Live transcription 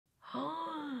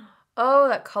Oh,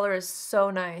 that color is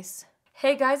so nice.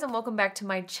 Hey guys, and welcome back to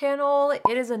my channel.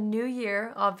 It is a new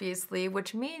year, obviously,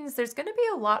 which means there's gonna be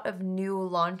a lot of new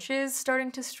launches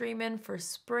starting to stream in for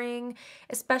spring,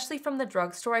 especially from the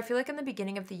drugstore. I feel like in the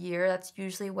beginning of the year, that's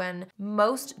usually when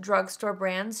most drugstore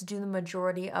brands do the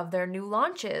majority of their new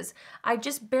launches. I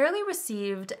just barely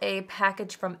received a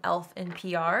package from e.l.f. in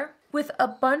PR with a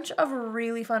bunch of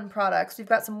really fun products. We've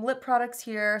got some lip products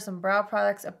here, some brow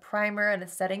products, a primer, and a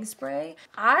setting spray.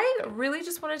 I really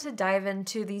just wanted to dive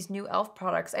into these new e.l.f.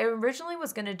 products. I originally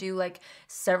was gonna do like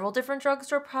several different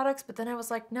drugstore products, but then I was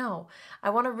like, no, I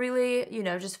wanna really,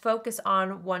 just focus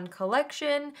on one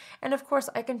collection. And of course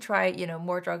I can try,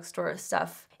 more drugstore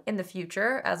stuff in the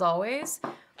future, as always.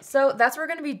 So that's what we're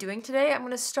gonna be doing today. I'm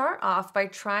gonna start off by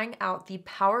trying out the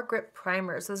Power Grip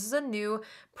Primer. So this is a new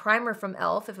primer from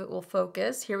e.l.f. if it will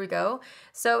focus. Here we go.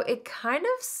 So it kind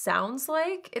of sounds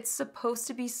like it's supposed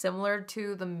to be similar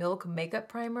to the Milk Makeup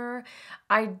Primer.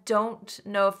 I don't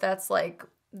know if that's like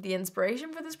the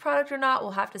inspiration for this product or not.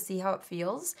 We'll have to see how it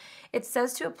feels. It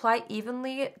says to apply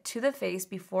evenly to the face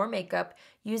before makeup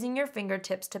using your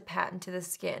fingertips to pat into the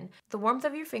skin. The warmth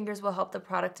of your fingers will help the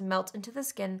product melt into the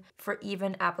skin for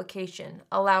even application.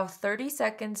 Allow 30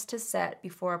 seconds to set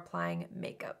before applying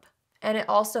makeup. And it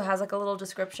also has like a little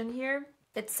description here.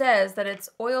 It says that it's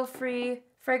oil-free,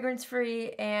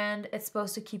 fragrance-free, and it's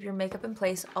supposed to keep your makeup in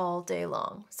place all day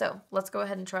long. So let's go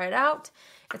ahead and try it out.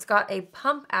 It's got a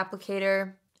pump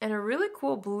applicator and a really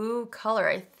cool blue color.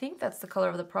 I think that's the color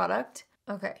of the product.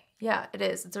 Okay, yeah, it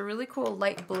is. It's a really cool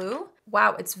light blue.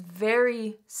 Wow, it's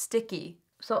very sticky.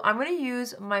 So I'm gonna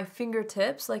use my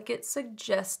fingertips like it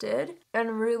suggested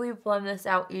and really blend this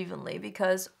out evenly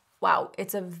because, wow,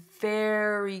 it's a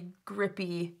very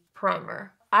grippy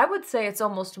primer. I would say it's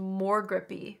almost more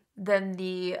grippy than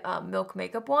the Milk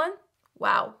Makeup one.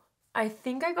 Wow, I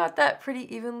think I got that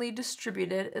pretty evenly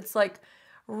distributed. It's like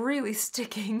really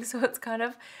sticking, so it's kind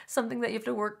of something that you have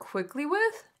to work quickly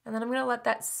with. And then I'm gonna let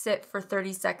that sit for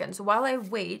 30 seconds. While I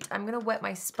wait, I'm gonna wet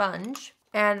my sponge.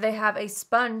 And they have a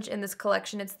sponge in this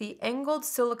collection. It's the Angled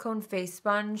Silicone Face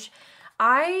Sponge.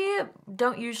 I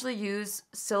don't usually use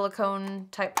silicone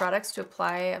type products to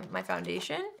apply my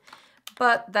foundation,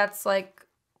 but that's like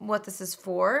what this is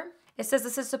for. It says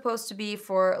this is supposed to be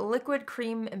for liquid,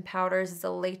 cream, and powders. It's a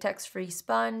latex-free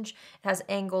sponge. It has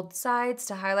angled sides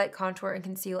to highlight, contour, and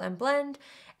conceal and blend.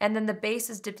 And then the base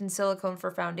is dipped in silicone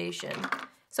for foundation.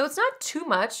 So it's not too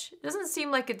much. It doesn't seem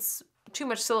like it's too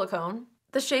much silicone.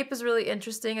 The shape is really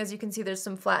interesting. As you can see, there's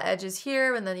some flat edges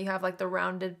here, and then you have like the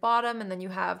rounded bottom, and then you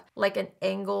have like an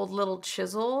angled little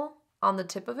chisel on the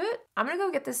tip of it. I'm gonna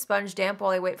go get this sponge damp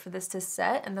while I wait for this to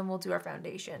set, and then we'll do our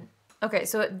foundation. Okay,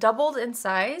 so it doubled in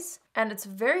size and it's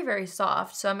very, very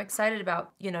soft. So I'm excited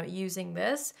about, using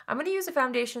this. I'm gonna use a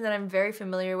foundation that I'm very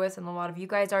familiar with and a lot of you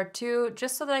guys are too,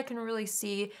 just so that I can really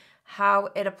see how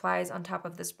it applies on top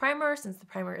of this primer since the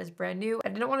primer is brand new. I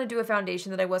didn't wanna do a foundation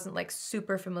that I wasn't like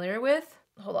super familiar with.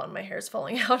 Hold on, my hair's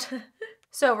falling out.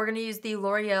 So we're gonna use the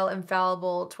L'Oreal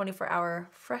Infallible 24-Hour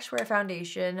Fresh Wear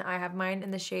Foundation. I have mine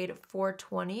in the shade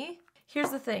 420.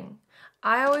 Here's the thing.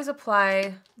 I always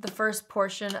apply the first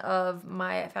portion of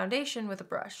my foundation with a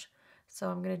brush. So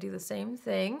I'm gonna do the same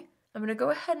thing. I'm gonna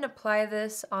go ahead and apply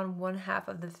this on one half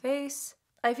of the face.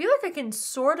 I feel like I can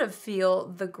sort of feel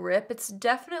the grip. It's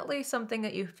definitely something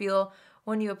that you feel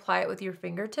when you apply it with your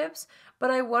fingertips,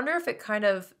 but I wonder if it kind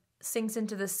of sinks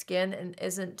into the skin and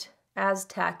isn't as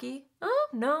tacky. Oh,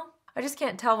 no. I just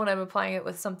can't tell when I'm applying it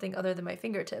with something other than my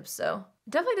fingertips, so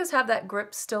it definitely does have that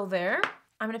grip still there.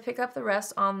 I'm gonna pick up the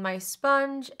rest on my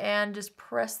sponge and just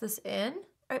press this in.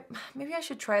 Maybe I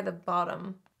should try the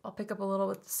bottom. I'll pick up a little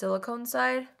with the silicone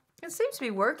side. It seems to be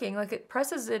working, like it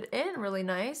presses it in really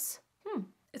nice.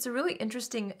 It's a really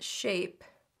interesting shape.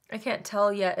 I can't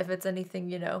tell yet if it's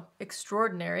anything,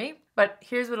 extraordinary, but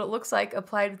here's what it looks like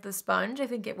applied with the sponge. I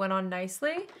think it went on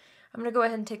nicely. I'm gonna go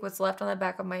ahead and take what's left on the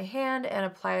back of my hand and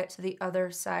apply it to the other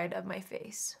side of my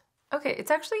face. Okay,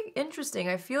 it's actually interesting.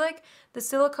 I feel like the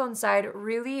silicone side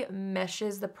really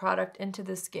meshes the product into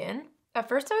the skin. At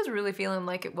first I was really feeling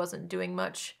like it wasn't doing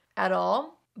much at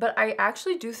all, but I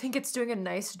actually do think it's doing a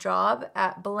nice job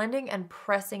at blending and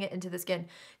pressing it into the skin.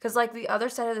 Because like the other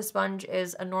side of the sponge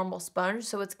is a normal sponge,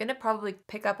 so it's gonna probably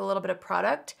pick up a little bit of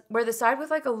product, where the side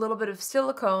with like a little bit of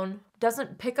silicone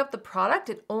doesn't pick up the product,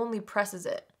 it only presses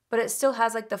it. But it still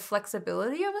has like the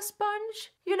flexibility of a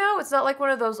sponge. It's not like one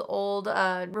of those old,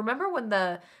 remember when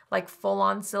the like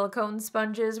full-on silicone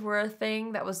sponges were a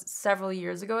thing? That was several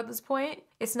years ago at this point.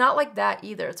 It's not like that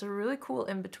either. It's a really cool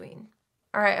in-between.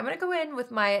 All right, I'm gonna go in with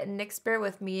my NYX Bear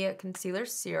With Me Concealer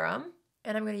Serum,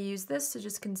 and I'm gonna use this to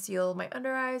just conceal my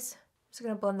under eyes. just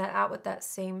gonna blend that out with that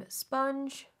same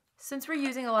sponge. Since we're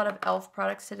using a lot of e.l.f.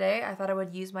 products today, I thought I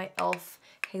would use my e.l.f.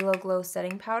 Halo Glow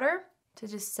setting powder to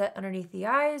just set underneath the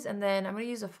eyes, and then I'm gonna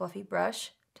use a fluffy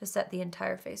brush to set the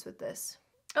entire face with this.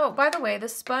 Oh, by the way,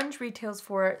 this sponge retails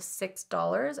for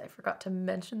 $6. I forgot to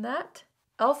mention that.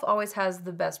 e.l.f. always has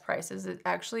the best prices. It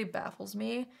actually baffles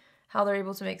me how they're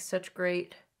able to make such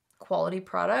great quality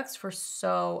products for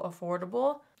so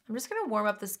affordable. I'm just gonna warm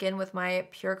up the skin with my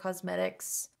Pure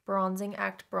Cosmetics Bronzing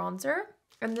Act Bronzer.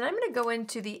 And then I'm gonna go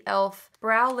into the e.l.f.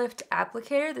 Brow Lift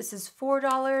Applicator. This is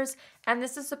 $4, and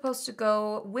this is supposed to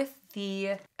go with the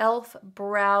e.l.f.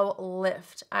 Brow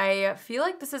Lift. I feel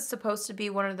like this is supposed to be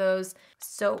one of those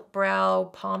soap brow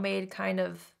pomade kind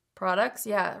of products.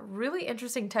 Yeah, really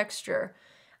interesting texture.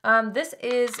 This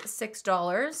is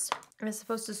 $6, and it's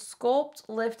supposed to sculpt,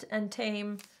 lift, and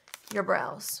tame your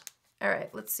brows. All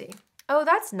right, let's see. Oh,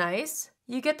 that's nice.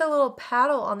 You get the little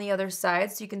paddle on the other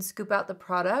side so you can scoop out the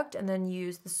product and then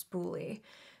use the spoolie.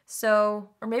 So,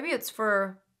 or maybe it's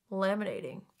for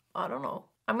laminating. I don't know.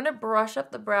 I'm gonna brush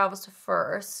up the brows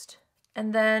first,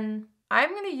 and then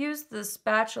I'm gonna use the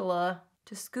spatula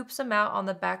to scoop some out on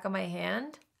the back of my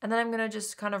hand. And then I'm gonna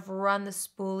just kind of run the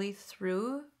spoolie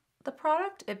through the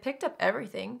product. It picked up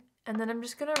everything. And then I'm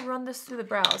just gonna run this through the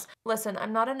brows. Listen,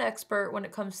 I'm not an expert when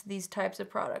it comes to these types of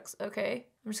products, okay?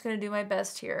 I'm just gonna do my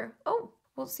best here. Oh,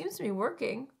 well, it seems to be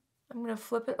working. I'm gonna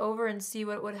flip it over and see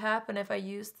what would happen if I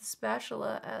used the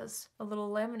spatula as a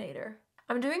little laminator.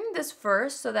 I'm doing this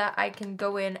first so that I can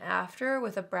go in after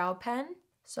with a brow pen.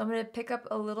 So I'm gonna pick up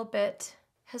a little bit.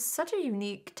 It has such a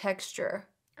unique texture.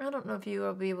 I don't know if you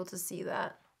will be able to see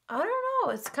that. I don't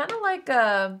know, it's kind of like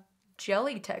a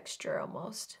jelly texture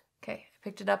almost. Okay, I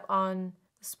picked it up on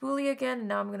the spoolie again, and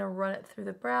now I'm gonna run it through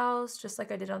the brows just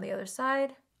like I did on the other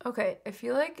side. Okay, I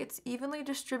feel like it's evenly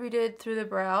distributed through the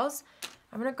brows.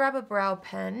 I'm gonna grab a brow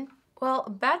pen. Well,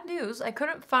 bad news, I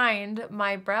couldn't find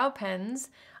my brow pens.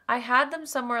 I had them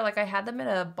somewhere, like I had them in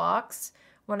a box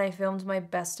when I filmed my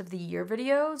best of the year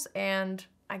videos, and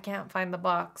I can't find the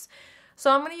box.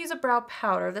 So I'm gonna use a brow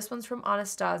powder. This one's from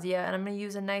Anastasia, and I'm gonna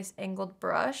use a nice angled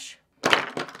brush.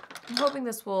 I'm hoping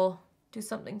this will do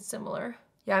something similar.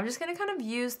 Yeah, I'm just gonna kind of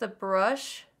use the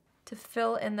brush to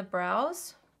fill in the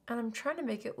brows, and I'm trying to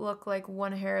make it look like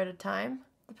one hair at a time.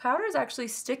 The powder is actually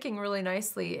sticking really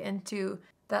nicely into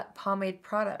that pomade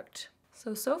product.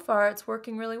 So far it's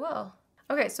working really well.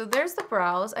 Okay, so there's the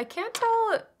brows. I can't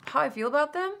tell how I feel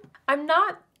about them. I'm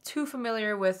not too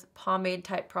familiar with pomade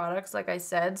type products, like I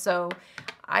said, so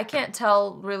I can't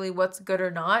tell really what's good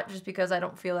or not just because I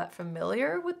don't feel that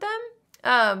familiar with them.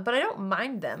 But I don't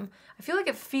mind them. I feel like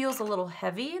it feels a little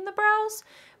heavy in the brows,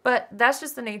 but that's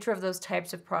just the nature of those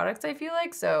types of products, I feel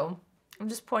like, so I'm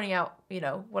just pointing out, you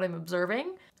know, what I'm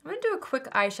observing. I'm gonna do a quick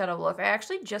eyeshadow look. I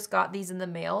actually just got these in the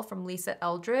mail from Lisa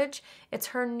Eldridge. It's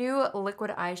her new liquid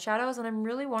eyeshadows, and I'm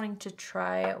really wanting to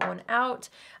try one out.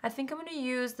 I think I'm gonna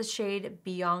use the shade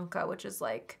Bianca, which is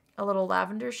like a little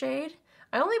lavender shade.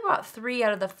 I only bought 3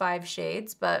 out of the 5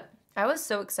 shades, but I was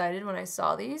so excited when I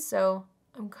saw these, so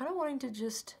I'm kind of wanting to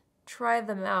just try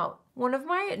them out. One of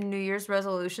my New Year's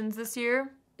resolutions this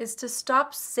year is to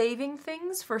stop saving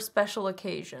things for special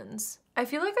occasions. I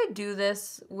feel like I do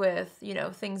this with, you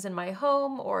know, things in my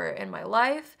home or in my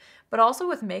life, but also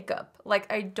with makeup.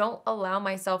 Like, I don't allow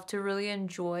myself to really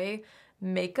enjoy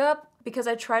makeup because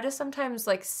I try to sometimes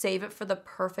like save it for the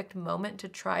perfect moment to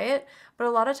try it, but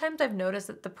a lot of times I've noticed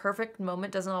that the perfect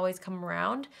moment doesn't always come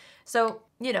around. So,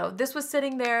 you know, this was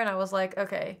sitting there and I was like,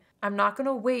 okay, I'm not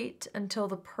gonna wait until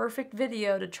the perfect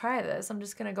video to try this. I'm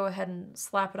just gonna go ahead and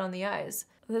slap it on the eyes.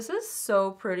 This is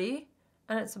so pretty,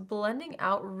 and it's blending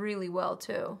out really well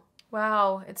too.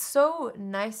 Wow, it's so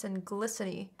nice and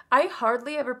glistening. I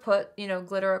hardly ever put, you know,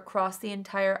 glitter across the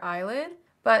entire eyelid,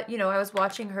 but, you know, I was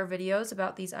watching her videos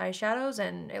about these eyeshadows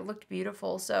and it looked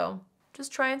beautiful, so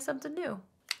just trying something new.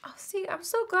 Oh, see, I'm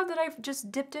so glad that I've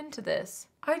just dipped into this.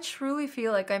 I truly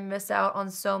feel like I miss out on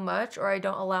so much, or I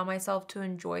don't allow myself to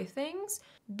enjoy things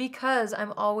because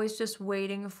I'm always just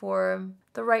waiting for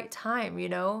the right time, you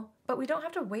know? But we don't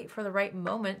have to wait for the right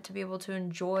moment to be able to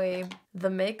enjoy the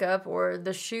makeup or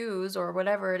the shoes or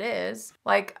whatever it is.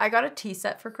 Like, I got a tea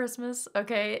set for Christmas,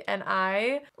 okay? And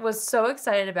I was so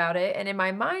excited about it. And in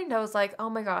my mind, I was like, oh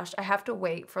my gosh, I have to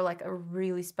wait for like a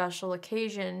really special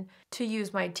occasion to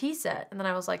use my tea set. And then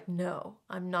I was like, no,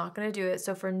 I'm not gonna do it.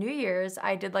 So for New Year's,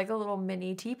 I did like a little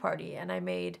mini tea party and I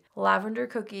made lavender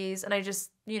cookies and I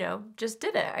just, you know, just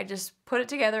did it. I just put it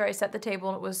together, I set the table,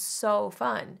 and it was so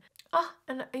fun. Oh,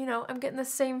 and you know, I'm getting the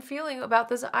same feeling about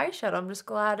this eyeshadow. I'm just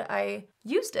glad I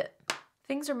used it.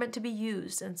 Things are meant to be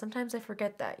used, and sometimes I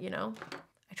forget that, you know?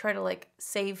 I try to like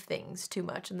save things too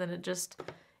much and then it just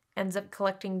ends up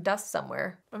collecting dust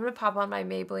somewhere. I'm gonna pop on my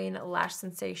Maybelline Lash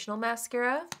Sensational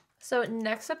Mascara. So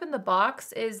next up in the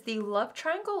box is the Love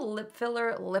Triangle Lip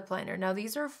Filler Lip Liner. Now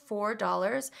these are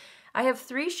 $4. I have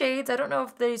 3 shades. I don't know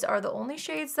if these are the only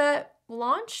shades that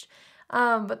launched,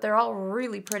 but they're all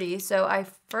really pretty. So I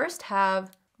first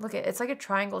have, look at, it's like a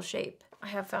triangle shape. I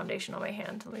have foundation on my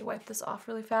hand. Let me wipe this off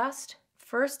really fast.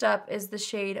 First up is the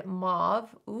shade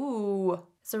Mauve. Ooh,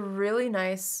 it's a really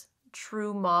nice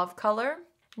true mauve color.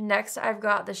 Next, I've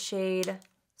got the shade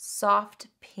Soft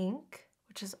Pink,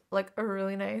 which is like a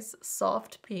really nice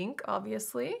soft pink,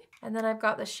 obviously. And then I've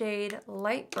got the shade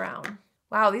Light Brown.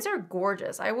 Wow, these are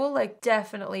gorgeous. I will like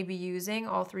definitely be using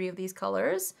all 3 of these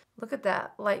colors. Look at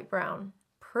that light brown.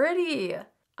 Pretty.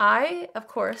 I, of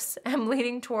course, am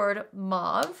leaning toward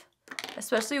mauve,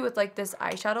 especially with like this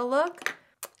eyeshadow look.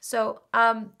 So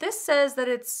this says that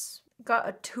it's got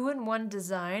a 2-in-1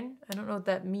 design. I don't know what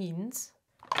that means.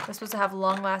 It's supposed to have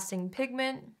long-lasting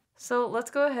pigment. So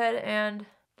let's go ahead and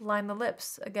line the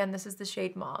lips. Again, this is the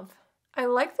shade Mauve. I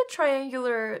like the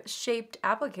triangular shaped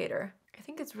applicator. I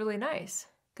think it's really nice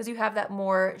because you have that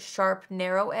more sharp,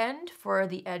 narrow end for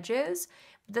the edges,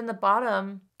 but then the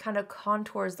bottom kind of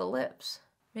contours the lips.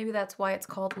 Maybe that's why it's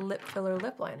called Lip Filler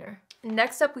Lip Liner.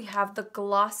 Next up, we have the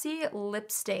Glossy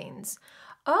Lip Stains.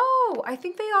 Oh, I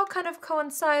think they all kind of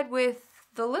coincide with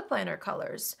the lip liner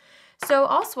colors. So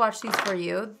I'll swatch these for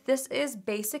you. This is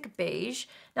Basic Beige.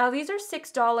 Now these are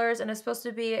 $6 and it's supposed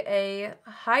to be a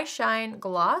high shine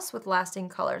gloss with lasting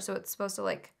color. So it's supposed to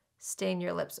like stain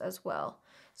your lips as well.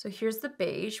 So here's the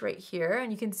beige right here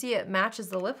and you can see it matches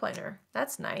the lip liner.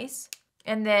 That's nice.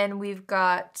 And then we've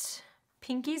got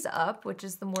Pinkies Up, which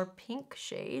is the more pink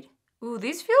shade. Ooh,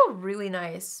 these feel really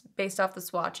nice based off the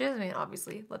swatches. I mean,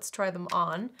 obviously, let's try them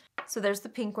on. So there's the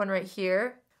pink one right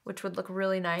here, which would look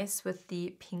really nice with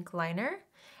the pink liner.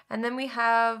 And then we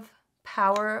have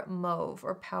Power Mauve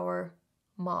or Power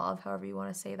Mauve, however you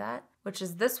want to say that, which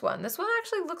is this one. This one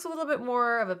actually looks a little bit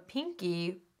more of a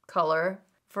pinky color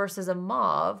versus a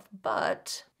mauve,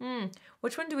 but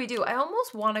which one do we do? I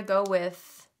almost want to go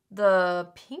with the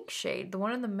pink shade, the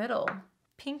one in the middle.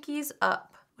 Pinkies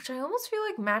Up, which I almost feel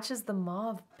like matches the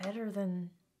mauve better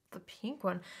than the pink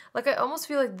one. Like I almost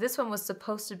feel like this one was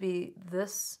supposed to be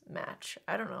this match.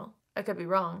 I don't know. I could be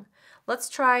wrong. Let's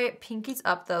try Pinkies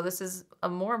Up though. This is a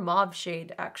more mauve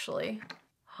shade actually.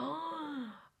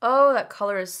 Oh, that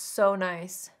color is so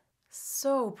nice.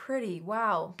 So pretty.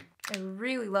 Wow. I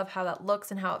really love how that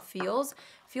looks and how it feels.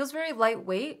 Feels very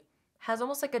lightweight. Has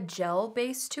almost like a gel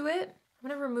base to it. I'm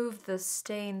gonna remove the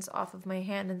stains off of my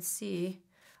hand and see.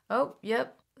 Oh,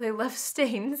 yep, they left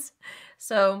stains.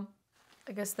 So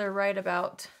I guess they're right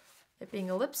about it being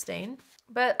a lip stain.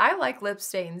 But I like lip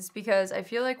stains because I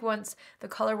feel like once the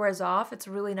color wears off, it's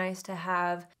really nice to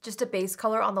have just a base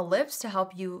color on the lips to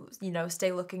help you,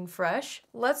 stay looking fresh.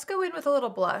 Let's go in with a little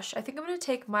blush. I think I'm gonna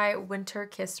take my Winter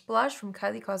Kiss blush from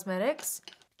Kylie Cosmetics,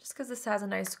 just because this has a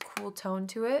nice cool tone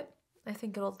to it. I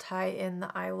think it'll tie in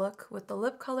the eye look with the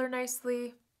lip color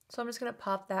nicely. So I'm just gonna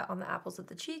pop that on the apples of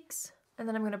the cheeks. And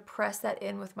then I'm gonna press that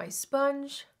in with my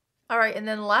sponge. All right, and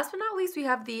then last but not least, we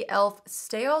have the e.l.f.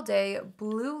 Stay All Day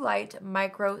Blue Light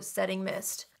Micro Setting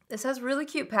Mist. This has really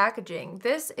cute packaging.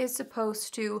 This is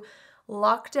supposed to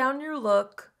lock down your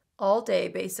look all day,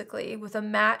 basically, with a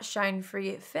matte,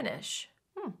 shine-free finish.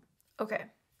 Okay,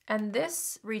 and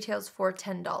this retails for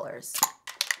 $10.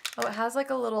 Oh, it has like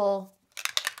a little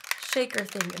shaker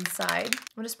thing inside. I'm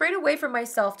gonna spray it away from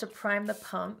myself to prime the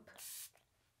pump.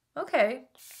 Okay,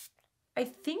 I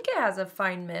think it has a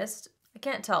fine mist. I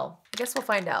can't tell. I guess we'll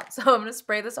find out. So I'm gonna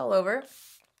spray this all over.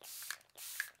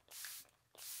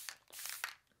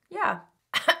 Yeah,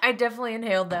 I definitely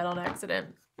inhaled that on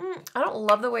accident. I don't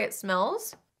love the way it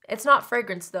smells. It's not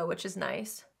fragrance though, which is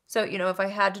nice. So, if I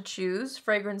had to choose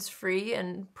fragrance-free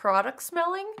and product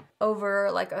smelling over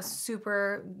like a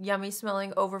super yummy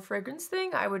smelling over fragrance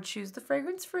thing, I would choose the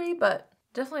fragrance-free, but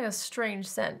definitely a strange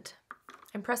scent.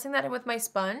 I'm pressing that in with my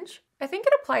sponge. I think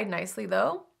it applied nicely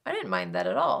though. I didn't mind that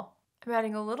at all. I'm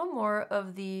adding a little more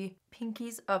of the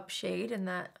Pinkies Up shade in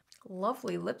that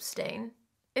lovely lip stain.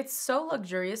 It's so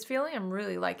luxurious feeling. I'm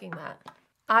really liking that.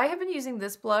 I have been using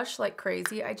this blush like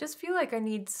crazy. I just feel like I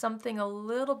need something a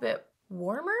little bit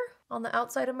warmer on the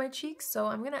outside of my cheeks, so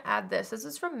I'm gonna add this. This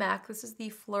is from MAC. This is the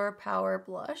Fleur Power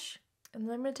blush. And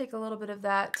then I'm gonna take a little bit of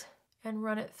that and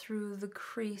run it through the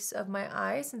crease of my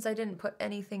eye. Since I didn't put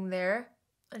anything there,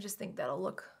 I just think that'll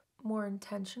look more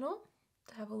intentional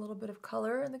to have a little bit of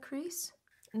color in the crease.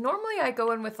 Normally I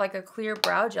go in with like a clear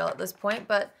brow gel at this point,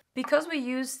 but because we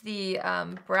use the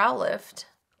brow lift,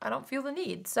 I don't feel the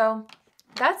need. So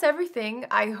That's everything.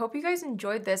 I hope you guys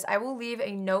enjoyed this. I will leave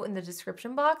a note in the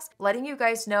description box letting you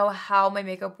guys know how my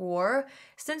makeup wore.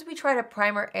 Since we tried a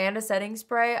primer and a setting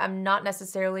spray, I'm not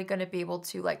necessarily going to be able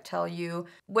to like tell you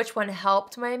which one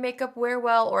helped my makeup wear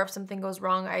well, or if something goes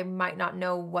wrong, I might not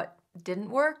know what didn't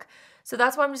work. So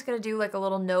that's why I'm just gonna do like a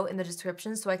little note in the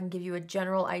description so I can give you a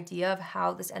general idea of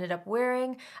how this ended up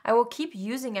wearing. I will keep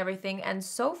using everything, and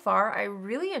so far I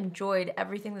really enjoyed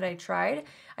everything that I tried.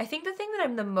 I think the thing that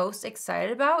I'm the most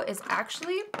excited about is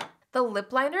actually the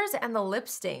lip liners and the lip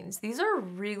stains. These are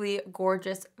really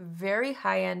gorgeous, very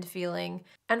high-end feeling.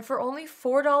 And for only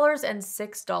 $4 and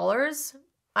 $6,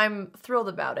 I'm thrilled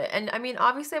about it. And I mean,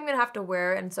 obviously I'm gonna have to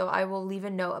wear it, and so I will leave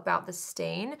a note about the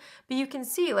stain, but you can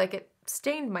see like it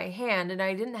stained my hand and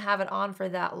I didn't have it on for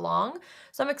that long.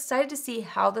 So I'm excited to see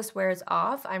how this wears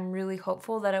off. I'm really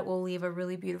hopeful that it will leave a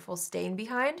really beautiful stain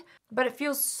behind, but it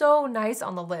feels so nice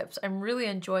on the lips. I'm really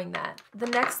enjoying that. The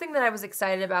next thing that I was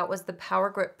excited about was the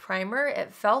Power Grip Primer.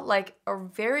 It felt like a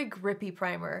very grippy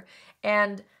primer,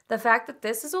 and the fact that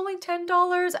this is only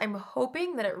 $10, I'm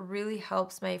hoping that it really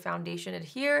helps my foundation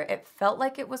adhere. It felt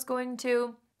like it was going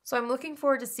to. So I'm looking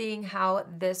forward to seeing how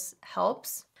this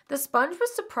helps. The sponge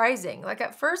was surprising. Like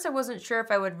at first I wasn't sure if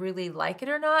I would really like it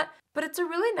or not, but it's a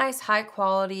really nice high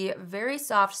quality, very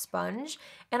soft sponge.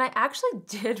 And I actually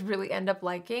did really end up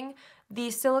liking the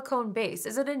silicone base.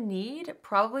 Is it a need?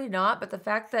 Probably not, but the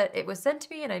fact that it was sent to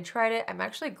me and I tried it, I'm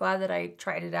actually glad that I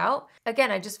tried it out.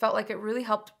 Again, I just felt like it really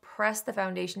helped press the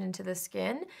foundation into the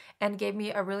skin and gave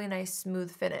me a really nice smooth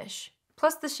finish.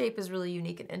 Plus the shape is really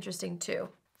unique and interesting too.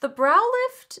 The brow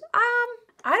lift, I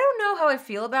don't know how I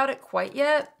feel about it quite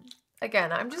yet.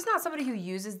 Again, I'm just not somebody who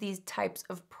uses these types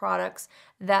of products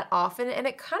that often, and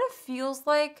it kind of feels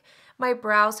like my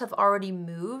brows have already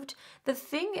moved. The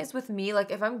thing is with me,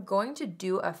 like if I'm going to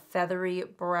do a feathery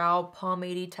brow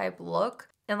pomade-y type look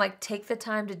and like take the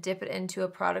time to dip it into a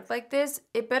product like this,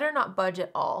 it better not budge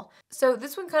at all. So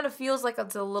this one kind of feels like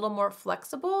it's a little more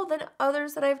flexible than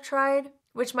others that I've tried,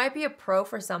 which might be a pro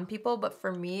for some people, but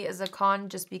for me is a con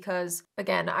just because,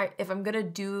 again, if I'm gonna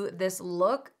do this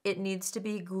look, it needs to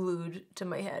be glued to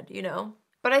my head, you know?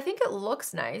 But I think it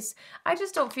looks nice. I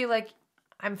just don't feel like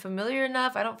I'm familiar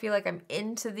enough. I don't feel like I'm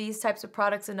into these types of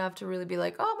products enough to really be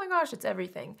like, oh my gosh, it's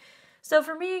everything. So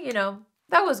for me, you know,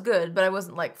 that was good, but I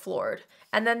wasn't like floored.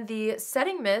 And then the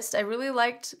setting mist, I really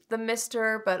liked the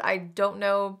mister, but I don't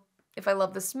know if I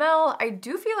love the smell. I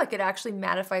do feel like it actually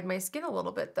mattified my skin a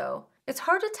little bit though. It's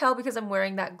hard to tell because I'm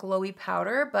wearing that glowy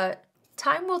powder, but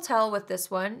time will tell with this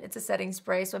one. It's a setting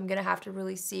spray, so I'm gonna have to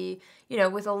really see, you know,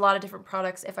 with a lot of different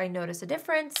products if I notice a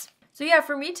difference. So yeah,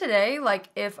 for me today, like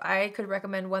if I could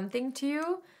recommend one thing to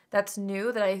you that's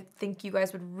new that I think you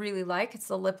guys would really like, it's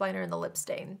the lip liner and the lip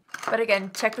stain. But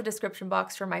again, check the description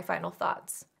box for my final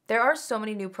thoughts. There are so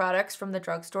many new products from the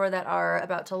drugstore that are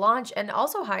about to launch, and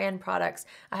also high-end products.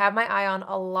 I have my eye on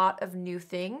a lot of new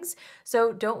things,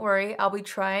 so don't worry, I'll be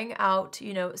trying out,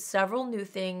 you know, several new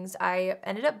things. I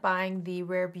ended up buying the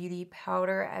Rare Beauty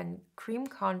powder and cream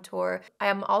contour. I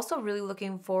am also really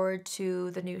looking forward to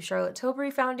the new Charlotte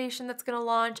Tilbury foundation that's gonna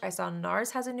launch. I saw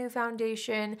NARS has a new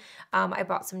foundation. I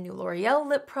bought some new L'Oreal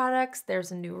lip products.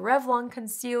 There's a new Revlon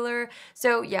concealer.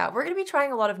 So yeah, we're gonna be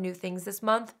trying a lot of new things this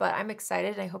month, but I'm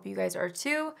excited and I hope you guys are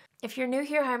too. If you're new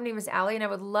here, hi, my name is Allie and I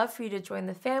would love for you to join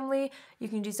the family. You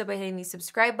can do so by hitting the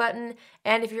subscribe button.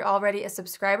 And if you're already a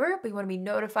subscriber but you want to be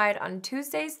notified on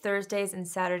Tuesdays, Thursdays, and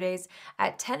Saturdays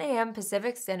at 10 a.m.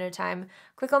 Pacific Standard Time,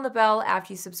 click on the bell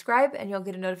after you subscribe and you'll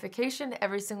get a notification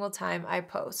every single time I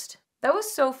post. That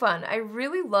was so fun. I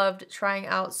really loved trying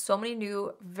out so many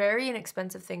new, very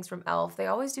inexpensive things from e.l.f. They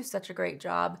always do such a great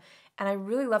job, and I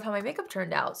really love how my makeup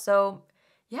turned out. So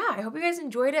yeah, I hope you guys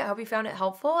enjoyed it. I hope you found it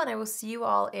helpful, and I will see you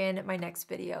all in my next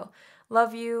video.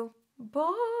 Love you.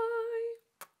 Bye.